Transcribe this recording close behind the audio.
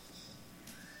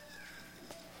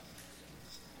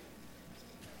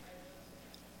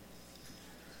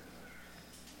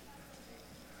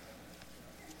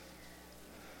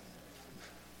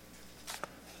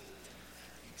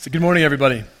So good morning,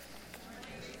 everybody.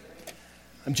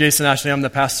 I'm Jason Ashley. I'm the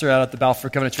pastor out at the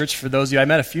Balfour Covenant Church. For those of you, I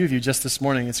met a few of you just this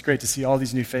morning. It's great to see all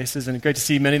these new faces, and great to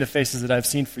see many of the faces that I've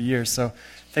seen for years. So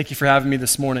thank you for having me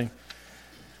this morning.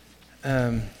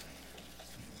 I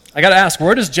got to ask,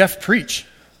 where does Jeff preach?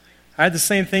 I had the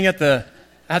same thing at the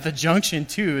junction,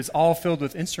 too. It's all filled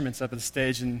with instruments up at the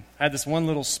stage, and I had this one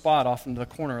little spot off in the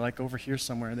corner, like over here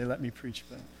somewhere, and they let me preach.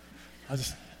 But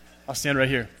I'll stand right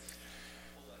here.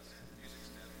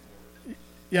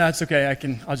 Yeah, it's okay.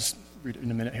 I'll just read it in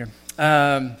a minute here.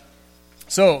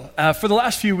 So for the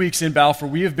last few weeks in Balfour,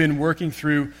 we have been working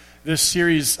through this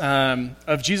series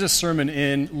of Jesus' sermon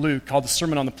in Luke called the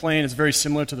Sermon on the Plain. It's very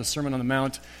similar to the Sermon on the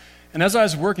Mount. And as I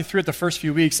was working through it the first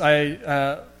few weeks,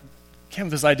 I came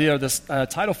with this idea, or this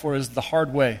title for it is The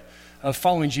Hard Way of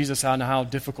Following Jesus Out and how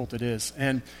difficult it is.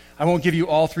 And I won't give you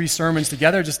all three sermons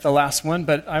together, just the last one,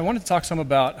 but I wanted to talk some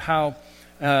about how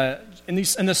in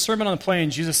this Sermon on the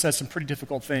Plain, Jesus says some pretty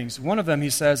difficult things. One of them,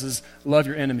 he says, is love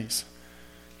your enemies.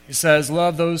 He says,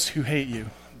 love those who hate you.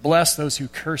 Bless those who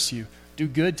curse you. Do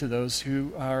good to those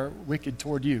who are wicked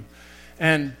toward you.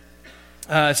 And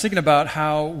I was thinking about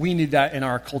how we need that in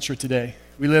our culture today.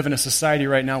 We live in a society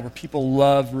right now where people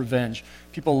love revenge.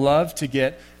 People love to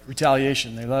get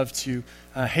retaliation. They love to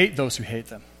hate those who hate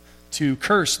them, to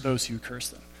curse those who curse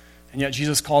them. And yet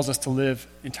Jesus calls us to live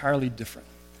entirely different.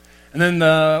 And then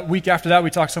the week after that, we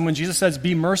talked when Jesus says,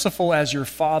 be merciful as your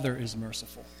Father is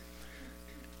merciful.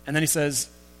 And then he says,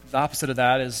 the opposite of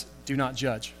that is do not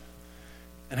judge.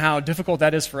 And how difficult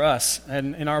that is for us.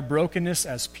 And in our brokenness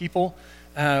as people,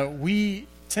 we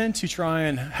tend to try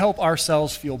and help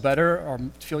ourselves feel better or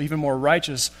feel even more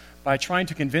righteous by trying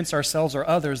to convince ourselves or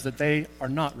others that they are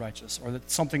not righteous or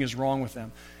that something is wrong with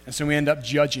them. And so we end up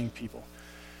judging people.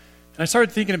 And I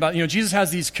started thinking about, Jesus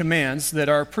has these commands that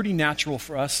are pretty natural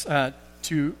for us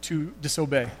to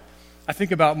disobey. I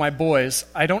think about my boys.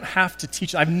 I don't have to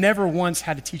teach. I've never once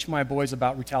had to teach my boys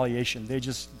about retaliation. They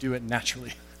just do it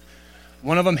naturally.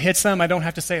 One of them hits them. I don't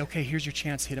have to say, okay, here's your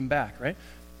chance, hit him back, right?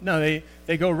 No,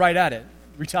 they go right at it.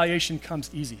 Retaliation comes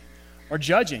easy. Or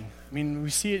judging. I mean, we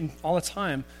see it all the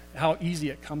time, how easy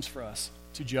it comes for us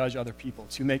to judge other people,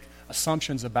 to make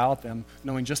assumptions about them,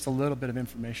 knowing just a little bit of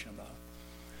information about them.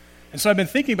 And so I've been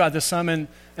thinking about this some, and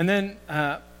then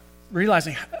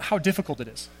realizing how difficult it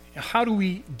is. How do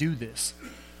we do this?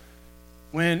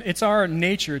 When it's our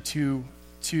nature to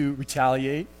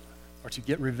retaliate or to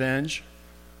get revenge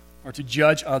or to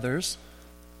judge others,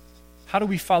 how do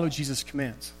we follow Jesus'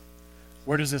 commands?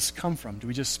 Where does this come from? Do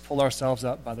we just pull ourselves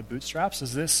up by the bootstraps?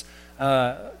 Does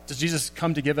Jesus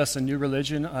come to give us a new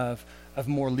religion of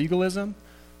more legalism?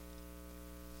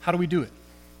 How do we do it?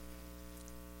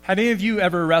 Had any of you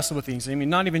ever wrestled with things? I mean,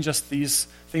 not even just these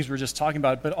things we were just talking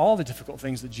about, but all the difficult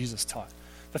things that Jesus taught.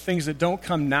 The things that don't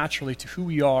come naturally to who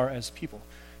we are as people.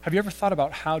 Have you ever thought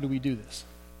about how do we do this?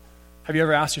 Have you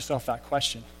ever asked yourself that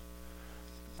question?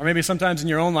 Or maybe sometimes in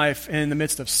your own life, in the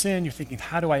midst of sin, you're thinking,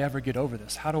 how do I ever get over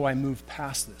this? How do I move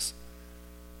past this?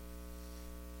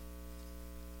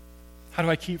 How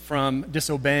do I keep from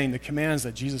disobeying the commands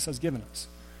that Jesus has given us?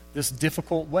 This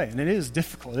difficult way. And it is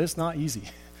difficult. It's not easy.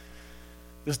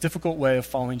 This difficult way of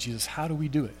following Jesus, how do we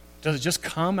do it? Does it just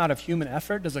come out of human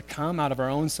effort? Does it come out of our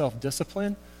own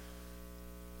self-discipline?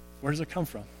 Where does it come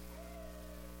from?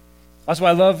 That's why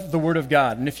I love the Word of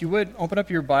God. And if you would, open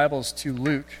up your Bibles to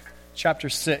Luke chapter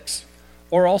 6.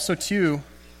 Or also to,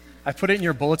 I put it in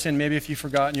your bulletin, maybe if you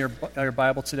forgot in your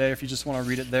Bible today, or if you just want to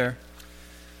read it there.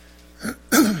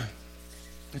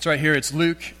 It's right here. It's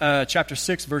Luke chapter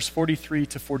 6, verse 43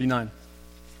 to 49.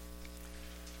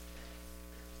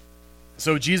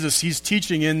 So Jesus, he's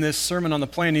teaching in this Sermon on the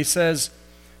Plain. He says,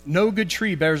 no good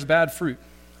tree bears bad fruit,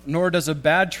 nor does a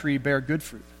bad tree bear good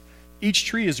fruit. Each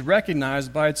tree is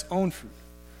recognized by its own fruit.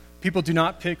 People do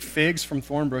not pick figs from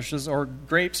thorn bushes or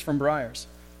grapes from briars.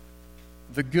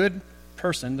 The good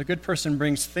person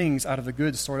brings things out of the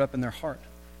good stored up in their heart.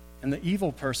 And the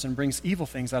evil person brings evil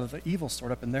things out of the evil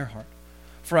stored up in their heart.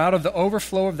 For out of the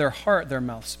overflow of their heart, their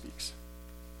mouth speaks.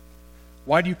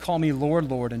 Why do you call me Lord,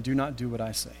 Lord, and do not do what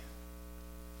I say?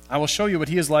 I will show you what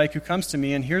he is like who comes to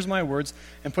me and hears my words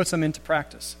and puts them into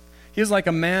practice. He is like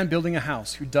a man building a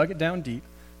house who dug it down deep,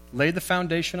 laid the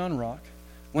foundation on rock.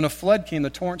 When a flood came, the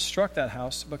torrent struck that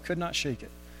house, but could not shake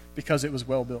it, because it was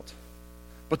well built.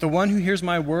 But the one who hears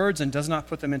my words and does not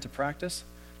put them into practice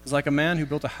is like a man who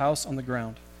built a house on the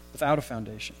ground without a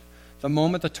foundation. The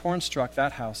moment the torrent struck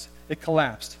that house, it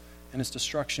collapsed, and its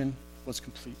destruction was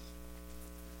complete.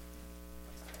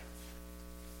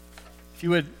 If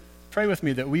you would pray with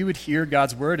me that we would hear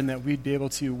God's word and that we'd be able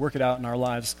to work it out in our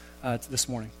lives this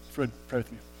morning. If you would pray with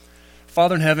me.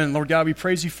 Father in heaven, Lord God, we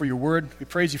praise you for your word. We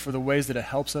praise you for the ways that it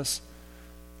helps us.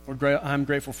 Lord, I'm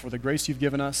grateful for the grace you've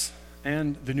given us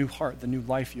and the new heart, the new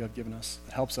life you have given us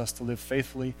that helps us to live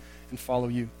faithfully and follow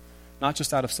you, not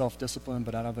just out of self-discipline,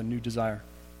 but out of a new desire.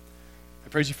 I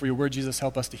praise you for your word, Jesus.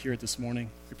 Help us to hear it this morning.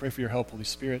 We pray for your help, Holy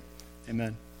Spirit.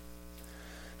 Amen.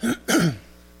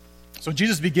 So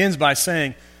Jesus begins by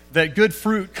saying that good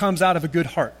fruit comes out of a good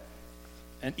heart,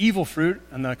 and evil fruit,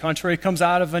 on the contrary, comes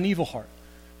out of an evil heart.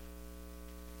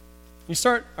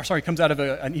 Comes out of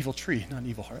an evil tree, not an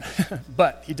evil heart.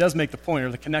 But he does make the point or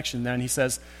the connection there, and he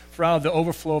says, for out of the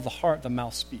overflow of the heart, the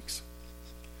mouth speaks.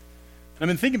 And I've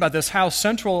been thinking about this, how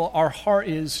central our heart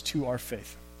is to our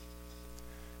faith.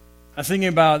 I was thinking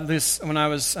about this when I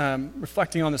was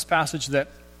reflecting on this passage, that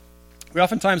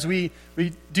oftentimes we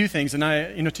do things,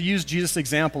 and to use Jesus'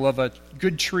 example of a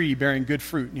good tree bearing good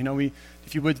fruit,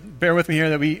 if you would bear with me here,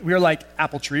 that we are like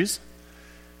apple trees.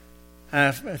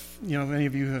 If any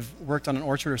of you have worked on an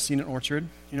orchard or seen an orchard,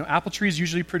 apple trees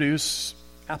usually produce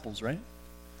apples, right?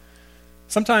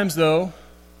 Sometimes, though,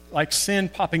 like sin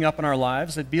popping up in our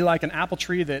lives, it'd be like an apple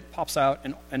tree that pops out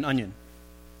an onion.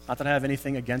 Not that I have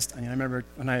anything against onion. I remember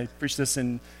when I preached this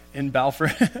in Balfour,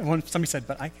 somebody said,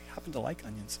 but I happen to like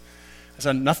onions. I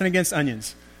said, nothing against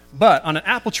onions. But on an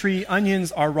apple tree,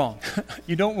 onions are wrong.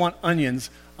 You don't want onions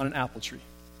on an apple tree.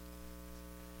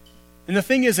 And the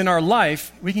thing is, in our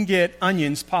life, we can get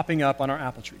onions popping up on our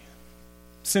apple tree.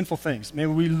 Sinful things.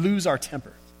 Maybe we lose our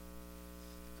temper.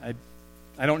 I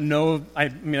don't know,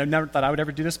 I've never thought I would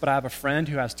ever do this, but I have a friend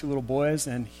who has 2 little boys,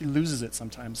 and he loses it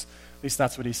sometimes. At least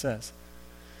that's what he says.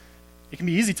 It can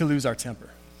be easy to lose our temper.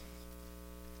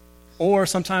 Or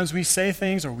sometimes we say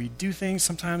things or we do things.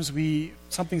 Sometimes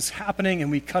something's happening and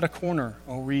we cut a corner,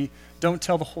 or we don't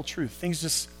tell the whole truth. Things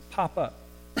just pop up.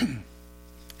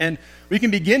 And we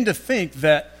can begin to think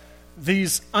that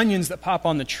these onions that pop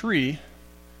on the tree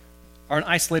are an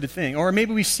isolated thing. Or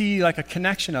maybe we see like a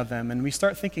connection of them and we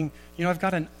start thinking, I've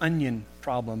got an onion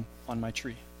problem on my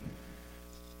tree.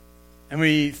 And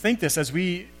we think this as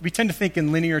we tend to think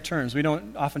in linear terms. We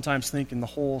don't oftentimes think in the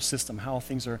whole system, how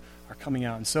things are coming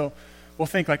out. And so we'll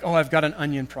think like, I've got an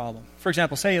onion problem. For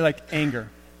example, say like anger.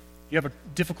 You have a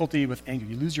difficulty with anger.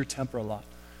 You lose your temper a lot.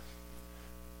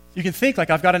 You can think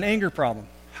like, I've got an anger problem.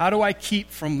 How do I keep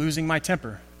from losing my temper?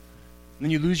 And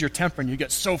then you lose your temper and you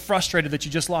get so frustrated that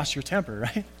you just lost your temper,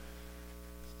 right?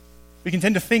 We can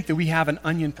tend to think that we have an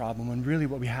onion problem when really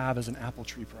what we have is an apple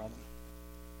tree problem.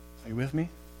 Are you with me?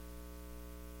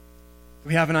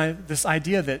 We have this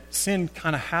idea that sin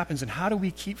kind of happens, and how do we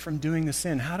keep from doing the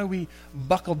sin? How do we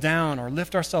buckle down or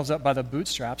lift ourselves up by the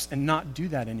bootstraps and not do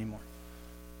that anymore?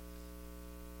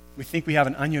 We think we have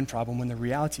an onion problem when the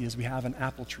reality is we have an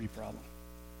apple tree problem.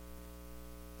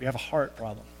 We have a heart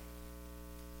problem.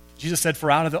 Jesus said,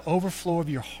 for out of the overflow of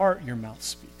your heart, your mouth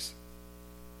speaks.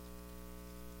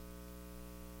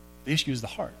 The issue is the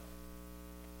heart.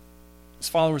 As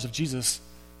followers of Jesus,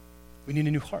 we need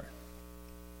a new heart.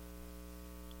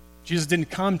 Jesus didn't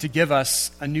come to give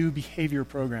us a new behavior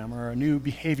program or a new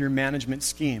behavior management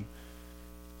scheme.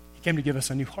 He came to give us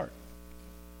a new heart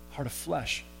of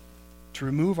flesh, to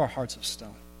remove our hearts of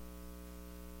stone,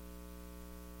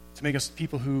 to make us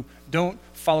people who don't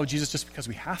follow Jesus just because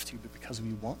we have to, but because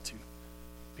we want to,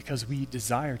 because we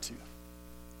desire to,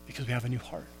 because we have a new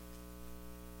heart.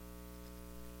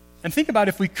 And think about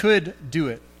if we could do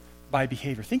it by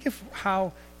behavior. Think of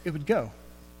how it would go.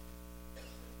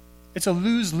 It's a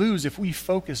lose-lose if we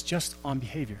focus just on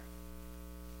behavior.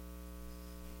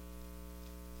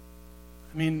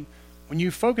 When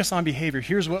you focus on behavior,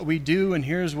 here's what we do and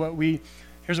here's what we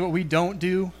don't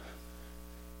do.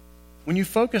 When you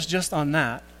focus just on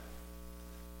that,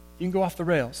 you can go off the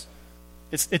rails.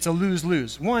 It's a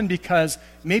lose-lose. One, because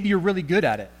maybe you're really good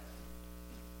at it.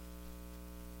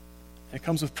 It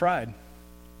comes with pride.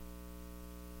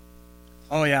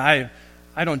 Oh yeah,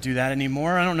 I don't do that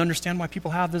anymore. I don't understand why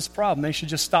people have this problem. They should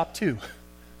just stop too.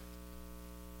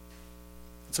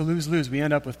 It's a lose-lose. We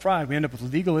end up with pride. We end up with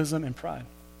legalism and pride.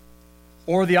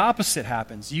 Or the opposite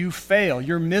happens. You fail.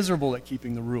 You're miserable at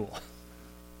keeping the rule.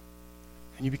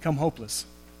 And you become hopeless.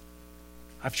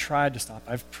 I've tried to stop.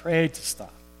 I've prayed to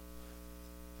stop.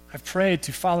 I've prayed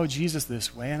to follow Jesus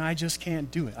this way, and I just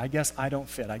can't do it. I guess I don't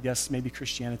fit. I guess maybe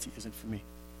Christianity isn't for me.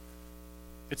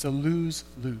 It's a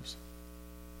lose-lose.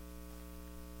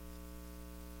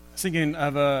 I was thinking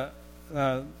of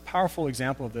a powerful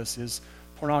example of this is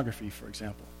pornography, for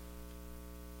example.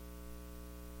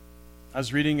 I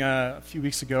was reading a few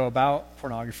weeks ago about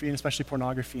pornography, and especially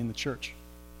pornography in the church.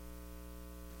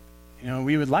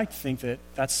 We would like to think that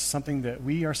that's something that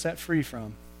we are set free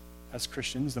from as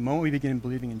Christians. The moment we begin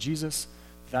believing in Jesus,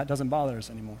 that doesn't bother us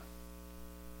anymore.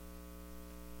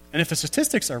 And if the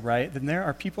statistics are right, then there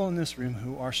are people in this room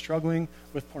who are struggling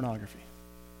with pornography.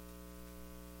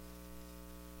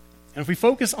 And if we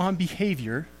focus on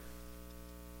behavior,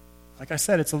 like I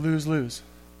said, it's a lose-lose.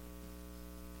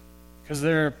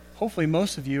 Because hopefully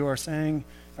most of you are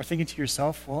thinking to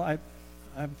yourself, well, I'm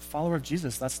a follower of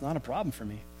Jesus. That's not a problem for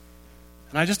me.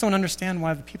 And I just don't understand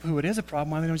why the people who it is a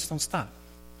problem, why they just don't stop.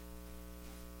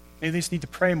 Maybe they just need to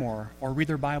pray more or read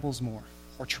their Bibles more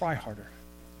or try harder.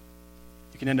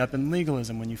 You can end up in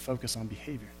legalism when you focus on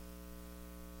behavior.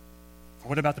 Or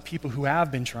what about the people who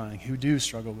have been trying, who do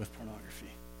struggle with pornography?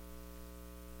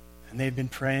 And they've been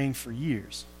praying for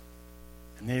years.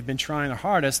 And they've been trying their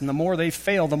hardest, and the more they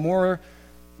fail, the more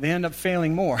they end up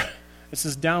failing more. It's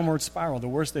this downward spiral. The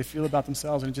worse they feel about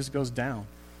themselves, and it just goes down.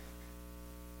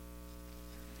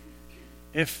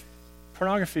 If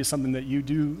pornography is something that you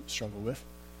do struggle with,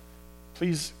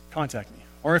 please contact me.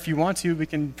 Or if you want to, we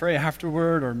can pray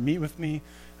afterward or meet with me.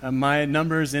 My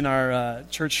number's in our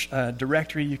church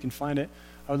directory. You can find it.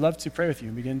 I would love to pray with you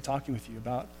and begin talking with you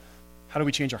about how do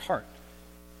we change our heart.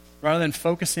 Rather than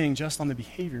focusing just on the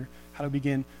behavior, how to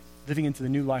begin living into the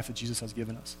new life that Jesus has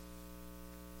given us.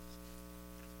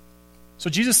 So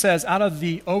Jesus says, out of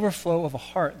the overflow of a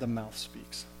heart, the mouth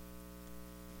speaks.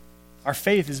 Our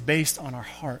faith is based on our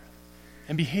heart.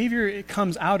 And behavior, it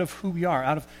comes out of who we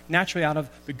are, naturally out of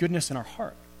the goodness in our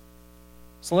heart.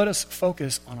 So let us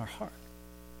focus on our heart.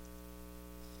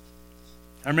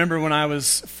 I remember when I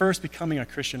was first becoming a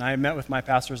Christian, I met with my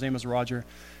pastor, his name was Roger,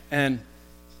 and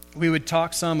we would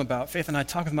talk some about faith, and I'd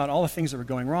talk about all the things that were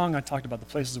going wrong. I talked about the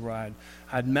places where I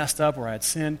had messed up, where I had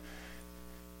sinned,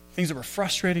 things that were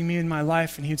frustrating me in my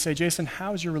life, and he'd say, Jason,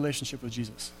 how is your relationship with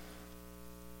Jesus?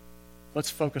 Let's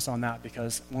focus on that,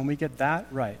 because when we get that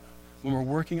right, when we're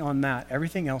working on that,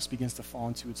 everything else begins to fall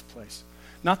into its place.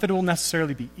 Not that it will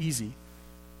necessarily be easy,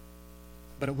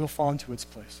 but it will fall into its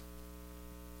place.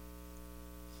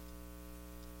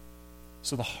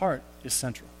 So the heart is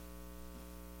central.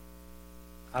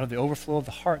 Out of the overflow of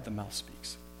the heart, the mouth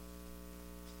speaks.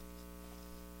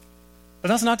 But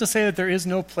that's not to say that there is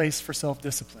no place for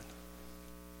self-discipline.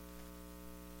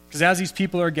 Because as these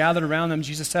people are gathered around them,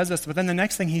 Jesus says this, but then the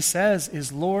next thing he says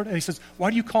is, Lord, and he says, why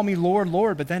do you call me Lord,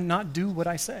 Lord, but then not do what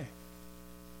I say?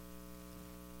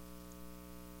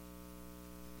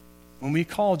 When we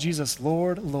call Jesus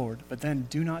Lord, Lord, but then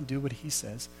do not do what he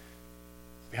says,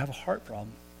 we have a heart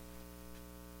problem.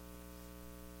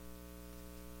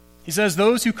 He says,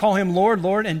 those who call him Lord,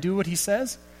 Lord, and do what he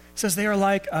says, he says they are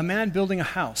like a man building a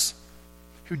house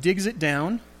who digs it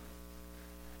down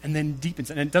and then deepens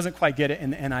it. And it doesn't quite get it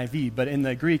in the NIV, but in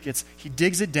the Greek, it's he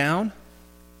digs it down, and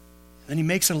then he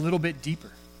makes it a little bit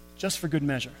deeper, just for good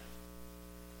measure.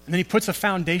 And then he puts a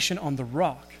foundation on the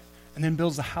rock, and then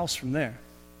builds the house from there.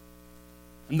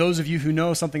 And those of you who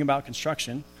know something about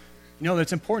construction, you know that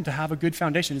it's important to have a good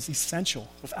foundation. It's essential.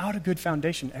 Without a good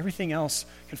foundation, everything else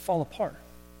can fall apart.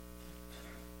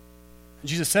 And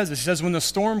Jesus says this. He says, when the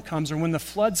storm comes or when the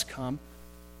floods come,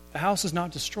 the house is not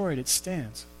destroyed, it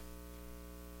stands.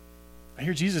 I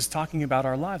hear Jesus talking about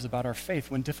our lives, about our faith.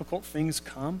 When difficult things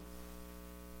come,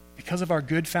 because of our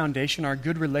good foundation, our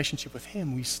good relationship with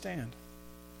him, we stand.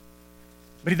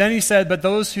 But then he said, but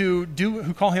those who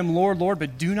call him Lord, Lord,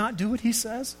 but do not do what he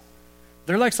says,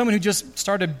 they're like someone who just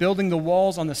started building the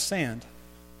walls on the sand.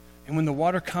 And when the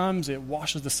water comes, it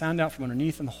washes the sand out from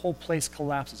underneath, and the whole place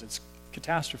collapses. It's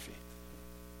catastrophe.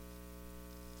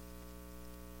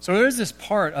 So there is this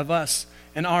part of us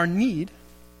and our need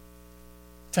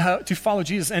to follow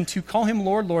Jesus and to call him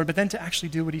Lord, Lord, but then to actually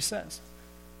do what he says.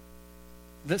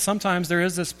 That sometimes there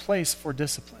is this place for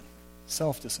discipline,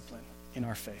 self-discipline in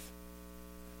our faith.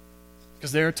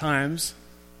 Because there are times,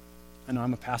 I know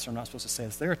I'm a pastor, I'm not supposed to say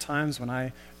this, there are times when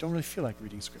I don't really feel like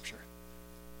reading Scripture,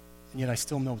 and yet I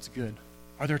still know it's good.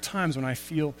 Are there times when I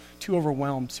feel too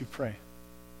overwhelmed to pray,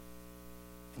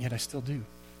 and yet I still do?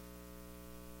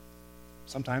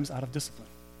 Sometimes out of discipline,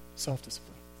 self-discipline.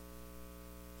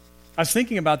 I was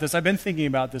thinking about this, I've been thinking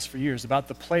about this for years, about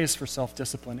the place for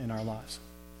self-discipline in our lives.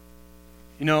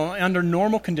 You know, under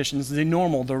normal conditions, the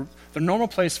normal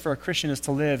place for a Christian is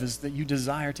to live is that you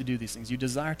desire to do these things. You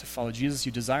desire to follow Jesus.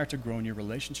 You desire to grow in your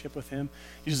relationship with him.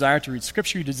 You desire to read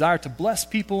Scripture. You desire to bless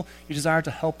people. You desire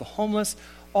to help the homeless.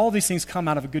 All these things come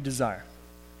out of a good desire.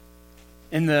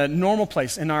 In the normal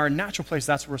place, in our natural place,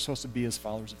 that's where we're supposed to be as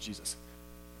followers of Jesus.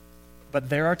 But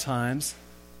there are times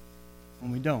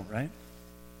when we don't, right?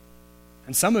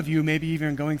 And some of you may be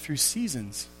even going through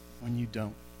seasons when you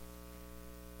don't.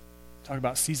 Talk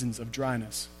about seasons of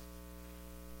dryness.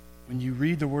 When you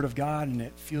read the Word of God and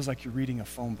it feels like you're reading a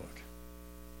phone book.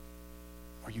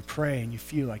 Or you pray and you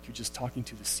feel like you're just talking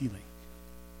to the ceiling.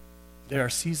 There are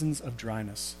seasons of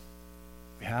dryness.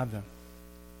 We have them.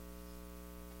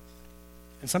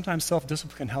 And sometimes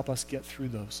self-discipline can help us get through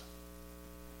those.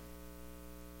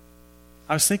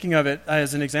 I was thinking of it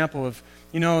as an example of,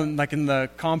 like in the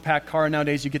compact car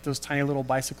nowadays, you get those tiny little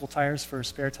bicycle tires for a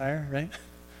spare tire, right? And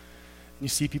you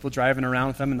see people driving around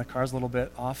with them and the car's a little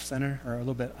bit off-center or a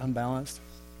little bit unbalanced.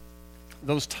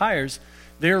 Those tires,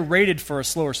 they're rated for a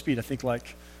slower speed, I think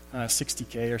like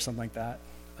 60K or something like that,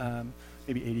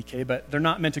 maybe 80K, but they're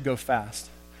not meant to go fast.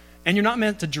 And you're not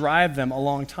meant to drive them a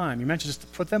long time. You're meant to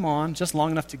just put them on just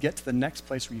long enough to get to the next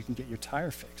place where you can get your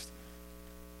tire fixed.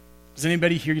 Does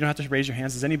anybody here, you don't have to raise your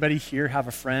hands, does anybody here have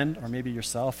a friend or maybe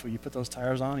yourself who you put those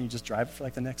tires on and you just drive it for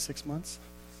like the next 6 months?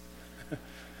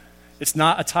 It's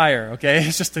not a tire, okay?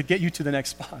 It's just to get you to the next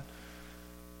spot.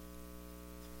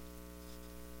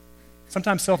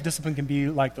 Sometimes self-discipline can be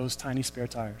like those tiny spare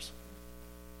tires.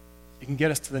 It can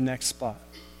get us to the next spot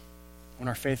when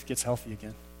our faith gets healthy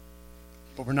again.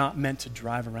 But we're not meant to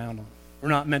drive around on. We're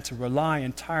not meant to rely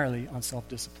entirely on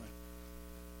self-discipline.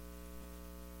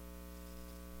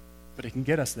 But it can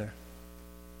get us there.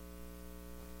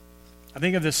 I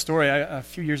think of this story. A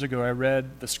few years ago, I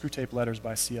read the Screwtape Letters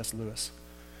by C.S. Lewis.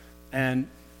 And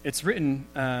it's written,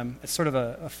 it's sort of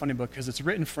a funny book because it's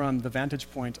written from the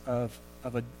vantage point of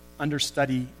an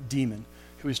understudy demon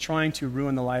who is trying to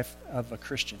ruin the life of a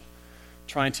Christian,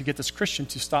 trying to get this Christian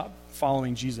to stop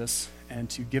following Jesus and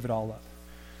to give it all up.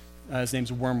 His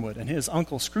name's Wormwood. And his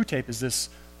uncle Screwtape is this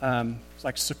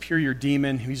like superior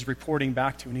demon who he's reporting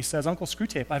back to. And he says, Uncle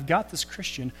Screwtape, I've got this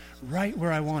Christian right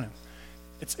where I want him.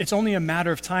 It's only a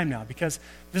matter of time now because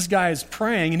this guy is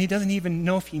praying and he doesn't even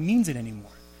know if he means it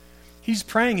anymore. He's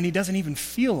praying and he doesn't even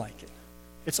feel like it.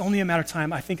 It's only a matter of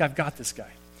time. I think I've got this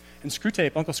guy. And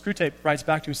Screwtape, Uncle Screwtape writes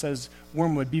back to him and says,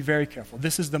 Wormwood, be very careful.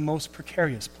 This is the most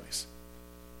precarious place.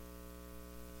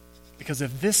 Because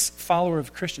if this follower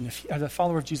of Christian, the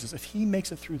follower of Jesus, if he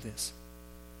makes it through this,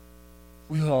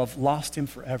 we will have lost him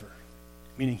forever,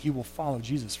 meaning he will follow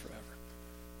Jesus forever.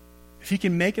 If he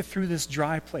can make it through this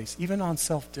dry place, even on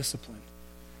self-discipline,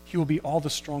 he will be all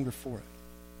the stronger for it.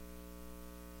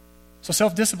 So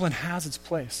self-discipline has its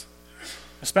place,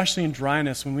 especially in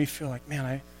dryness when we feel like, man,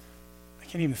 I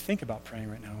can't even think about praying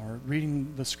right now, or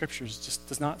reading the scriptures just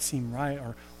does not seem right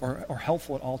or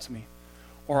helpful at all to me.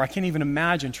 Or I can't even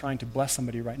imagine trying to bless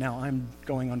somebody right now. I'm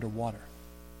going underwater.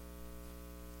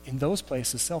 In those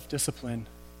places, self-discipline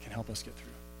can help us get through.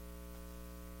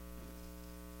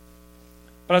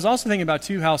 But I was also thinking about,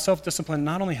 too, how self-discipline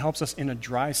not only helps us in a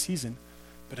dry season,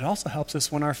 but it also helps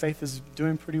us when our faith is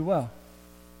doing pretty well.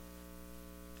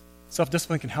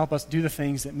 Self-discipline can help us do the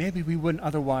things that maybe we wouldn't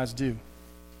otherwise do.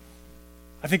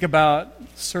 I think about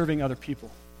serving other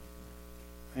people.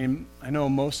 I know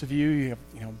most of you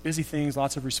have busy things,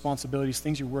 lots of responsibilities,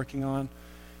 things you're working on.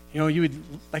 You would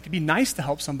like it'd be nice to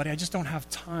help somebody. I just don't have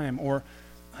time, or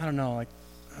I don't know,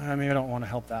 maybe I don't want to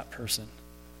help that person.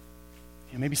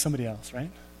 Maybe somebody else, right?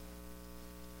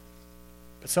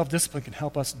 But self-discipline can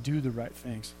help us do the right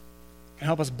things. It can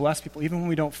help us bless people even when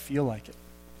we don't feel like it.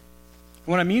 And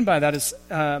what I mean by that is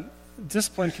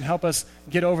discipline can help us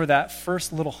get over that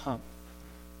first little hump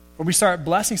where we start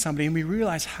blessing somebody and we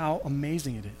realize how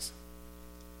amazing it is.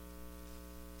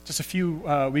 Just a few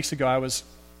weeks ago, I was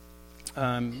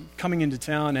coming into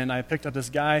town and I picked up this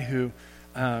guy who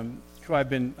I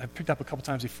picked up a couple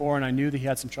times before, and I knew that he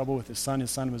had some trouble with his son. His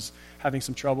son was having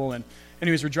some trouble, and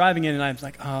anyways, we're driving in, and I was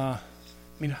like,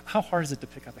 how hard is it to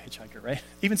pick up a hitchhiker, right?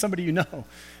 Even somebody you know.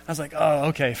 I was like, oh,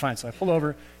 okay, fine. So I pull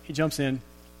over, he jumps in,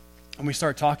 and we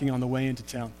start talking on the way into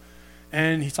town.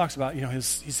 And he talks about,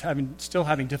 he's still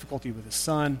having difficulty with his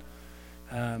son.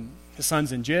 His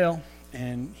son's in jail,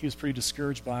 and he was pretty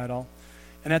discouraged by it all.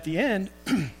 And at the end,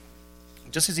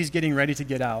 just as he's getting ready to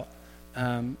get out,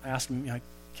 I asked him,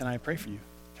 can I pray for you?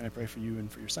 Can I pray for you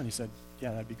and for your son? He said,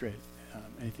 yeah, that'd be great.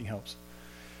 Anything helps.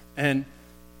 And,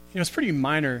 it's a pretty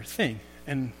minor thing.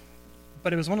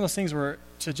 But it was one of those things where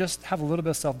to just have a little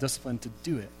bit of self-discipline to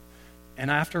do it. And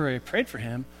after I prayed for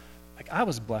him, I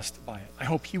was blessed by it. I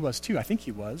hope he was too. I think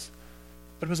he was.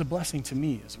 But it was a blessing to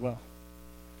me as well.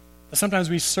 But sometimes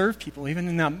we serve people, even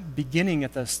in that beginning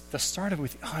at the start of it, we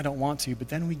think, I don't want to, but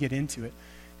then we get into it.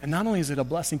 And not only is it a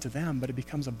blessing to them, but it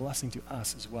becomes a blessing to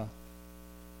us as well.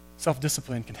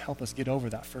 Self-discipline can help us get over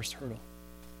that first hurdle.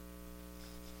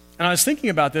 And I was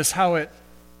thinking about this, how it,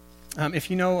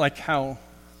 if you know how,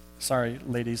 sorry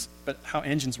ladies, but how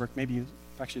engines work, actually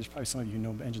there's probably some of you who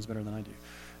know engines better than I do.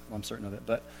 Well, I'm certain of it.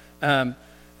 But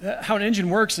how an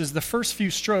engine works is the first few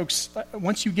strokes,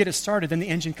 once you get it started, then the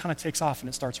engine kind of takes off and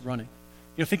it starts running.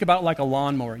 Think about it like a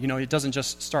lawnmower. It doesn't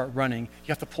just start running. You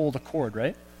have to pull the cord,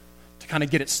 right? To kind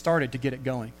of get it started, to get it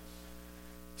going.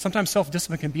 Sometimes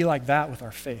self-discipline can be like that with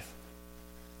our faith.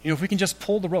 If we can just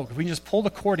pull the rope, if we can just pull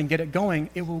the cord and get it going,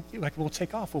 we'll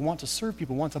take off. We'll want to serve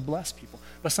people, want to bless people.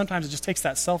 But sometimes it just takes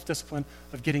that self-discipline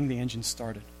of getting the engine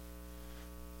started.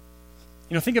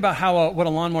 Think about how what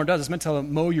a lawnmower does. It's meant to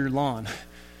mow your lawn.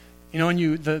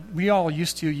 And we all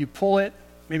used to, you pull it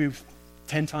maybe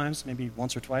 10 times, maybe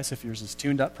once or twice if yours is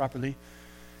tuned up properly.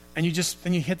 And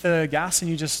then you hit the gas and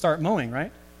you just start mowing,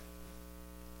 right?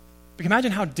 But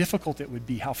imagine how difficult it would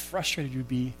be, how frustrated you'd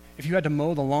be if you had to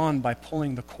mow the lawn by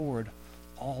pulling the cord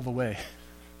all the way.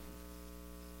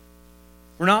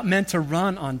 We're not meant to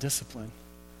run on discipline,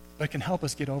 but it can help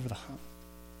us get over the hump.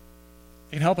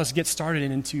 It can help us get started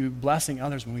into blessing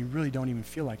others when we really don't even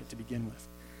feel like it to begin with.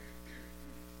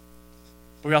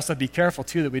 But we also have to be careful,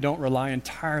 too, that we don't rely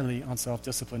entirely on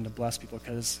self-discipline to bless people,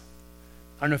 because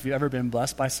I don't know if you've ever been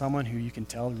blessed by someone who you can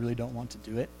tell really don't want to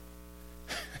do it.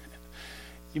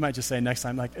 You might just say next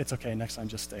time, it's okay, next time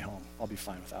just stay home. I'll be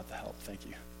fine without the help, thank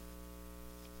you.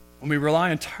 When we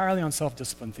rely entirely on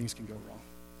self-discipline, things can go wrong.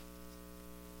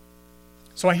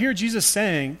 So I hear Jesus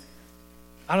saying,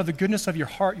 out of the goodness of your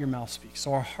heart, your mouth speaks.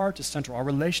 So our heart is central. Our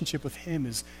relationship with him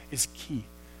is key.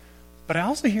 But I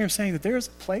also hear him saying that there is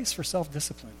a place for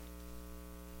self-discipline.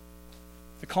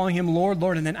 The calling him Lord,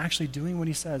 Lord, and then actually doing what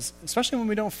he says, especially when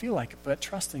we don't feel like it, but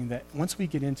trusting that once we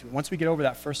get into it, once we get over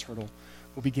that first hurdle,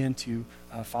 we'll begin to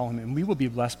follow him, and we will be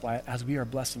blessed by it as we are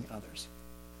blessing others.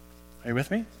 Are you with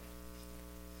me?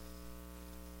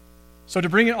 So to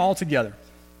bring it all together,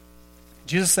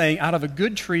 Jesus is saying, out of a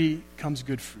good tree comes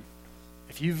good fruit.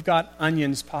 If you've got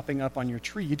onions popping up on your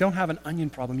tree, you don't have an onion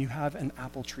problem, you have an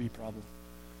apple tree problem,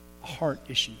 a heart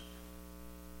issue.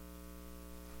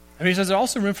 And he says there's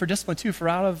also room for discipline too, for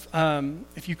out of,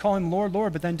 if you call him Lord,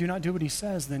 Lord, but then do not do what he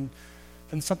says, then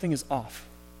something is off.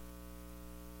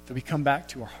 That we come back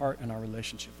to our heart and our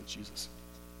relationship with Jesus.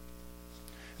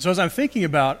 So as I'm thinking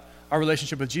about our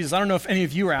relationship with Jesus, I don't know if any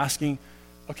of you are asking,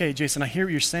 okay, Jason, I hear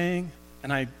what you're saying,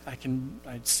 and I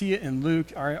see it in Luke.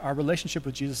 Our relationship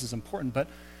with Jesus is important, but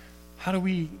how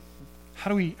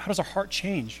does our heart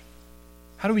change?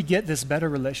 How do we get this better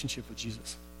relationship with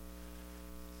Jesus?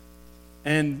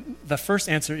 And the first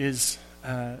answer is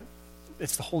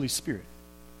it's the Holy Spirit.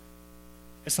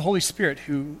 It's the Holy Spirit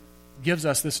who gives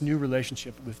us this new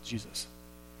relationship with Jesus.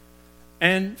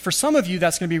 And for some of you,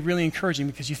 that's going to be really encouraging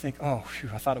because you think, oh,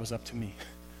 I thought it was up to me.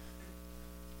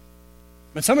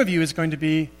 But some of you, it's going to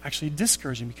be actually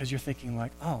discouraging because you're thinking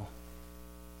like, oh,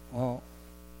 well,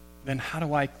 then how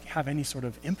do I have any sort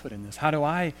of input in this? How do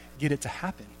I get it to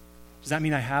happen? Does that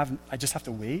mean I just have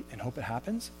to wait and hope it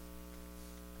happens?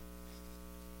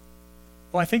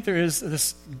 Well, I think there is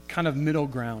this kind of middle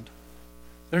ground.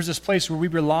 There's this place where we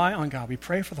rely on God. We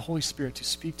pray for the Holy Spirit to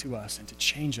speak to us and to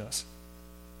change us.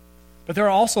 But there are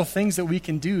also things that we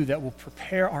can do that will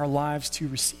prepare our lives to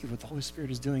receive what the Holy Spirit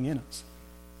is doing in us.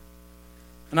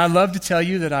 And I love to tell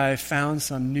you that I found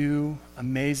some new,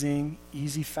 amazing,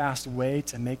 easy, fast way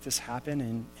to make this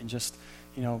happen in just,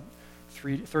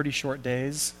 30 short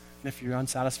days. And if you're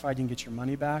unsatisfied, you can get your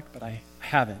money back, but I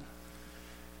haven't.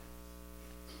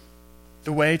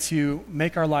 The way to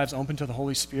make our lives open to the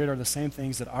Holy Spirit are the same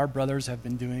things that our brothers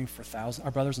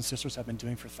and sisters have been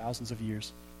doing for thousands of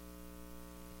years.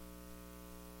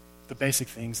 The basic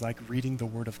things like reading the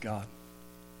Word of God,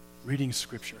 reading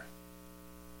Scripture.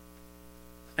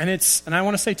 And I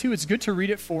want to say too, it's good to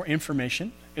read it for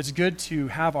information. It's good to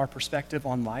have our perspective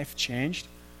on life changed.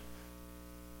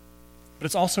 But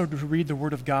it's also to read the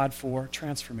Word of God for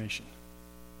transformation.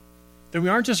 That we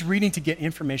aren't just reading to get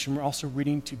information, we're also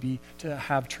reading to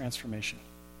have transformation.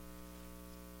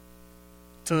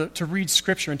 To read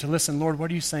Scripture and to listen, Lord, what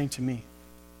are you saying to me?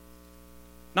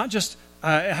 Not just,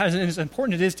 as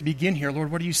important it is to begin here,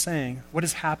 Lord, what are you saying? What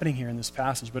is happening here in this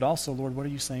passage? But also, Lord, what are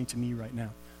you saying to me right now?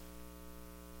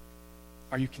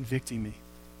 Are you convicting me?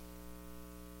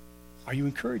 Are you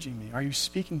encouraging me? Are you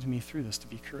speaking to me through this to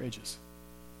be courageous?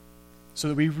 So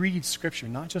that we read Scripture,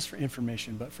 not just for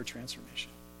information, but for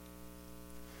transformation.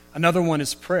 Another one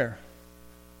is prayer.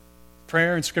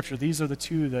 Prayer and Scripture, these are the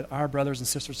two that our brothers and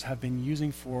sisters have been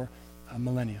using for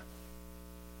millennia.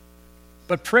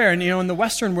 But prayer, and in the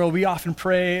Western world, we often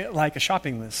pray like a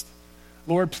shopping list.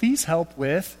 Lord, please help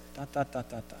with ...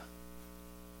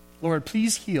 Lord,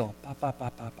 please heal ...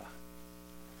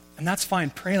 And that's fine.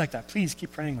 Pray like that. Please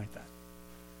keep praying like that.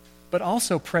 But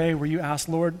also pray where you ask,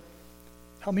 Lord,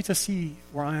 help me to see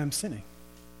where I am sinning.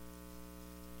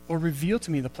 Or reveal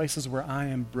to me the places where I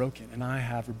am broken and I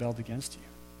have rebelled against you.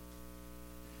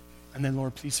 And then,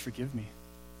 Lord, please forgive me.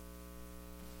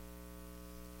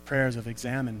 Prayers of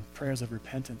examine, prayers of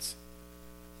repentance,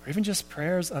 or even just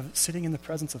prayers of sitting in the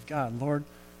presence of God. Lord,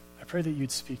 I pray that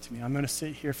you'd speak to me. I'm going to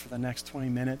sit here for the next 20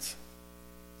 minutes.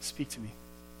 Speak to me.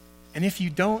 And if you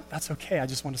don't, that's okay. I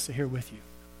just want to sit here with you.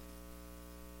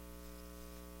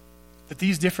 That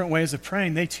these different ways of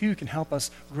praying, they too can help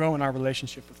us grow in our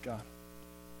relationship with God.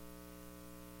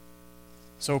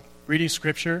 So reading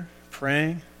scripture,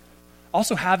 praying,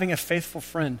 also having a faithful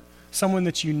friend, someone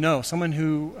that you know, someone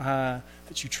who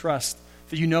that you trust,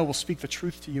 that you know will speak the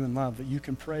truth to you in love, that you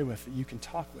can pray with, that you can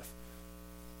talk with.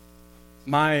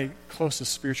 My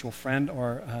closest spiritual friend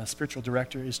or spiritual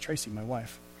director is Tracy, my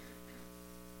wife.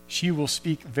 She will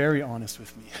speak very honest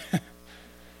with me.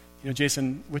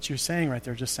 Jason, what you're saying right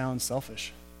there just sounds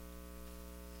selfish.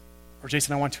 Or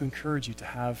Jason, I want to encourage you to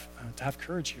have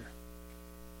courage here.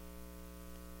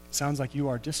 It sounds like you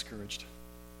are discouraged.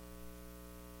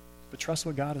 But trust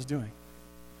what God is doing.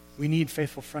 We need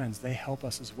faithful friends. They help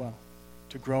us as well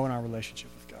to grow in our relationship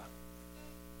with God.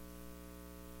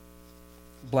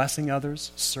 Blessing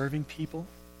others, serving people,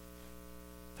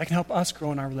 that can help us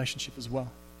grow in our relationship as well.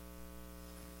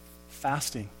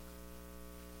 Fasting.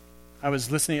 I was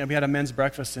listening, we had a men's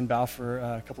breakfast in Balfour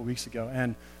a couple weeks ago,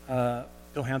 and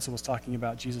Bill Hansel was talking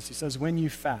about Jesus. He says, when you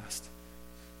fast,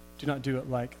 do not do it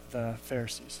like the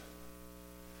Pharisees.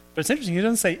 But it's interesting, he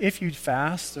doesn't say if you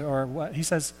fast or what. He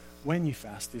says when you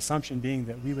fast, the assumption being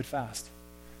that we would fast.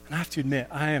 And I have to admit,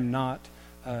 I am not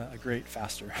a great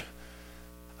faster.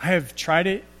 I have tried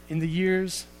it in the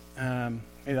years. Maybe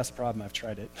that's the problem. I've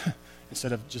tried it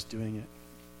instead of just doing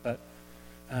it.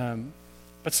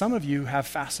 But some of you have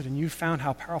fasted and you've found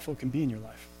how powerful it can be in your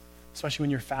life, especially when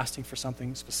you're fasting for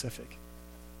something specific.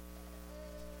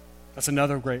 That's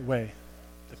another great way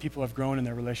that people have grown in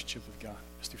their relationship with God,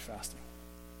 is through fasting.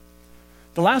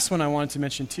 The last one I wanted to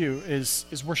mention too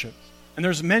is worship. And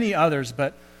there's many others,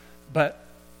 but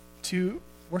to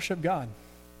worship God.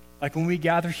 Like when we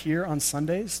gather here on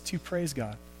Sundays to praise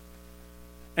God.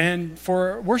 And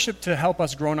for worship to help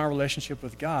us grow in our relationship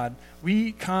with God,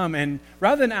 we come and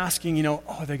rather than asking,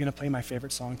 are they going to play my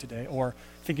favorite song today? Or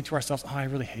thinking to ourselves, I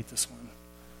really hate this one.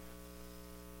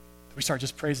 We start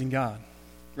just praising God,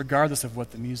 regardless of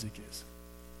what the music is.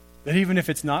 That even if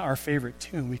it's not our favorite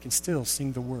tune, we can still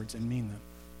sing the words and mean them.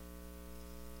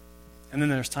 And then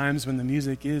there's times when the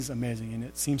music is amazing and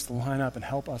it seems to line up and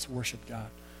help us worship God.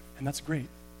 And that's great.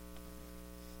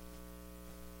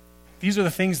 These are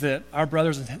the things that our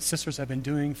brothers and sisters have been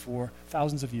doing for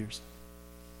thousands of years.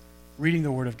 Reading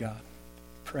the Word of God,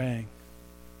 praying,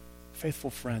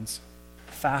 faithful friends,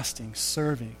 fasting,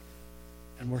 serving,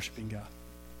 and worshiping God.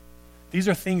 These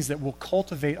are things that will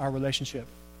cultivate our relationship.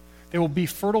 They will be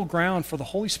fertile ground for the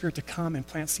Holy Spirit to come and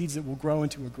plant seeds that will grow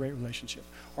into a great relationship,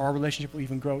 or our relationship will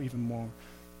even grow even more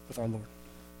with our Lord.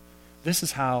 This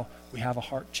is how we have a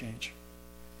heart change.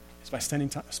 It's by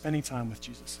spending time with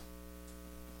Jesus.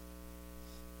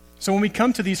 So when we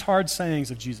come to these hard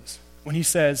sayings of Jesus, when he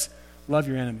says, love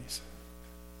your enemies,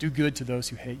 do good to those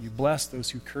who hate you, bless those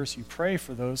who curse you, pray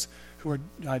for those who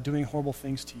are doing horrible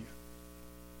things to you,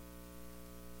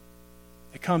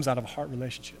 it comes out of a heart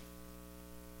relationship.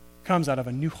 It comes out of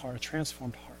a new heart, a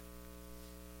transformed heart.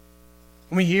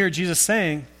 When we hear Jesus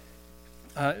saying,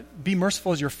 be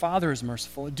merciful as your Father is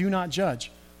merciful, do not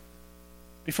judge.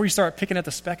 Before you start picking at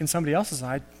the speck in somebody else's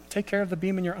eye, take care of the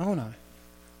beam in your own eye.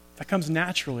 That comes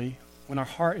naturally when our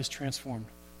heart is transformed,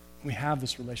 when we have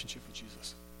this relationship with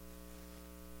Jesus.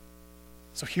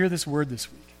 So hear this word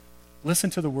this week. Listen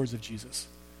to the words of Jesus.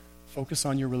 Focus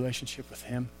on your relationship with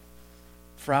him.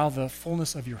 For out of the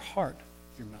fullness of your heart,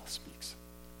 your mouth speaks.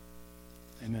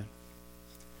 Amen.